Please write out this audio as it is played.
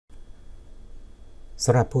ส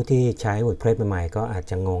ำหรับผู้ที่ใช้ WordPress ใหม่ๆก็อาจ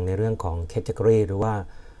จะงงในเรื่องของ Category หรือว่า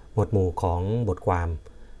หมวดหมู่ของบทความ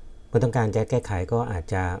เมื่อต้องการจะแก้ไขก็อาจ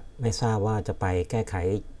จะไม่ทราบว่าจะไปแก้ไข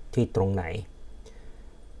ที่ตรงไหน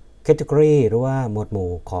Category หรือว่าหมวดห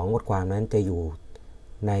มู่ของบทความนั้นจะอยู่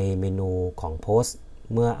ในเมนูของ Post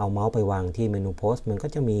เมื่อเอาเมาส์ไปวางที่เมนู Post มันก็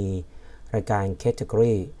จะมีรายการ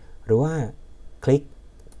Category หรือว่าคลิก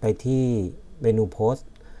ไปที่เมนู Post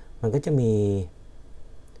มันก็จะมี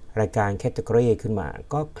รายการ Category ขึ้นมา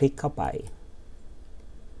ก็คลิกเข้าไป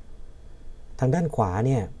ทางด้านขวาเ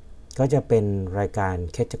นี่ยก็จะเป็นรายการ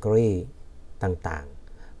Category ต่าง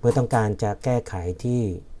ๆเมื่อต้องการจะแก้ไขที่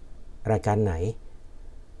รายการไหน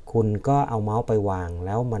คุณก็เอาเมาส์ไปวางแ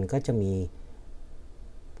ล้วมันก็จะมี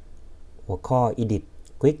หัวข้อ Edit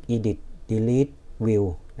Quick Edit Delete View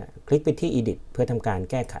คลิกไปที่ Edit เพื่อทำการ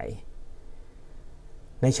แก้ไข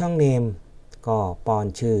ในช่อง Name ก็ป้อน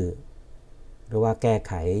ชื่อหรือว่าแก้ไ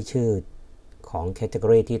ขชื่อของ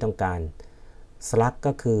Category ที่ต้องการ Slug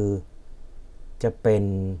ก็คือจะเป็น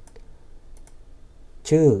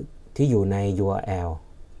ชื่อที่อยู่ใน URL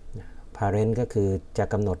Parent ก็คือจะ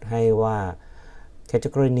กำหนดให้ว่า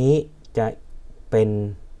Category นี้จะเป็น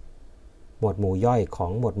หมวดหมู่ย่อยขอ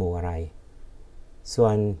งหมวดหมู่อะไรส่ว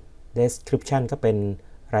น Description ก็เป็น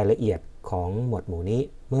รายละเอียดของหมวดหมู่นี้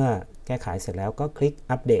เมื่อแก้ไขเสร็จแล้วก็คลิก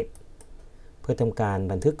อัปเดตเพื่อทำการ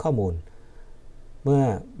บันทึกข้อมูลเมื่อ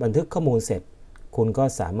บันทึกข้อมูลเสร็จคุณก็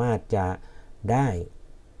สามารถจะได้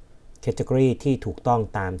Category ที่ถูกต้อง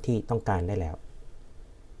ตามที่ต้องการได้แล้ว